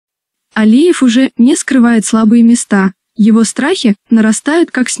Алиев уже не скрывает слабые места, его страхи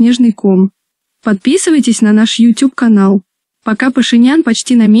нарастают как снежный ком. Подписывайтесь на наш YouTube-канал. Пока Пашинян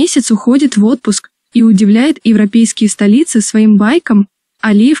почти на месяц уходит в отпуск и удивляет европейские столицы своим байком,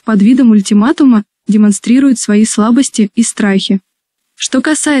 Алиев под видом ультиматума демонстрирует свои слабости и страхи. Что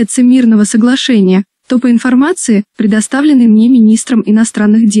касается мирного соглашения, то по информации, предоставленной мне министром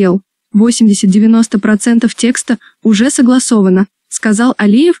иностранных дел, 80–90% текста уже согласовано, сказал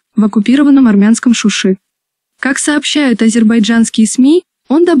Алиев в оккупированном армянском Шуши. Как сообщают азербайджанские СМИ,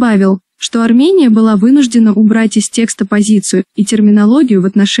 он добавил, что Армения была вынуждена убрать из текста позицию и терминологию в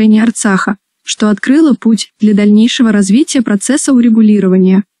отношении Арцаха, что открыло путь для дальнейшего развития процесса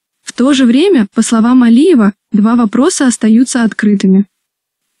урегулирования. В то же время, по словам Алиева, два вопроса остаются открытыми.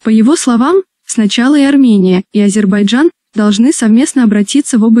 По его словам, сначала и Армения, и Азербайджан должны совместно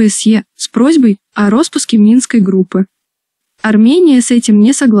обратиться в ОБСЕ с просьбой о распуске Минской группы. Армения с этим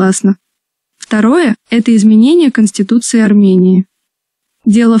не согласна. Второе – это изменение Конституции Армении.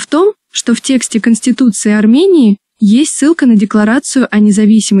 Дело в том, что в тексте Конституции Армении есть ссылка на Декларацию о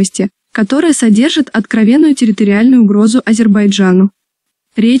независимости, которая содержит откровенную территориальную угрозу Азербайджану.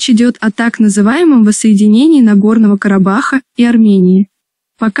 Речь идет о так называемом воссоединении Нагорного Карабаха и Армении.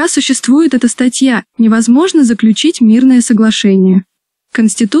 Пока существует эта статья, невозможно заключить мирное соглашение.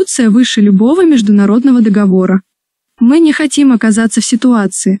 Конституция выше любого международного договора. Мы не хотим оказаться в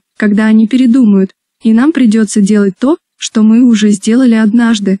ситуации, когда они передумают, и нам придется делать то, что мы уже сделали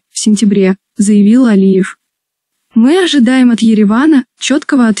однажды, в сентябре, заявил Алиев. Мы ожидаем от Еревана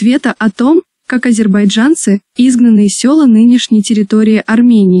четкого ответа о том, как азербайджанцы, изгнанные из села нынешней территории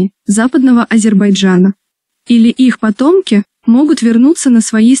Армении, западного Азербайджана, или их потомки, могут вернуться на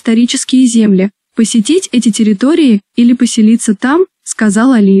свои исторические земли, посетить эти территории или поселиться там,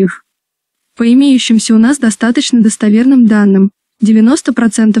 сказал Алиев. По имеющимся у нас достаточно достоверным данным,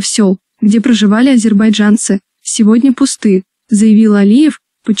 90% сел, где проживали азербайджанцы, сегодня пусты, заявил Алиев,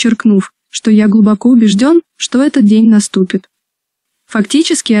 подчеркнув, что я глубоко убежден, что этот день наступит.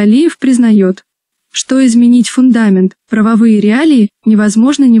 Фактически Алиев признает, что изменить фундамент, правовые реалии,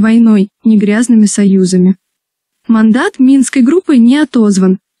 невозможно ни войной, ни грязными союзами. Мандат Минской группы не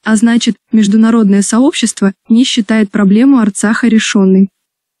отозван, а значит, международное сообщество не считает проблему Арцаха решенной.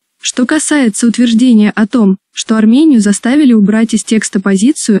 Что касается утверждения о том, что Армению заставили убрать из текста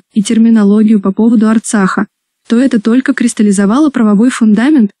позицию и терминологию по поводу Арцаха, то это только кристаллизовало правовой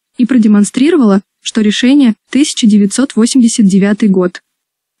фундамент и продемонстрировало, что решение 1989 год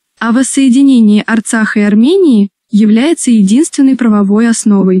о воссоединении Арцаха и Армении является единственной правовой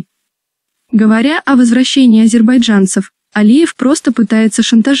основой. Говоря о возвращении азербайджанцев, Алиев просто пытается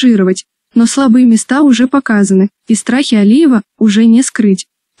шантажировать, но слабые места уже показаны, и страхи Алиева уже не скрыть.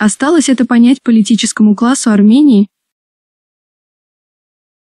 Осталось это понять политическому классу Армении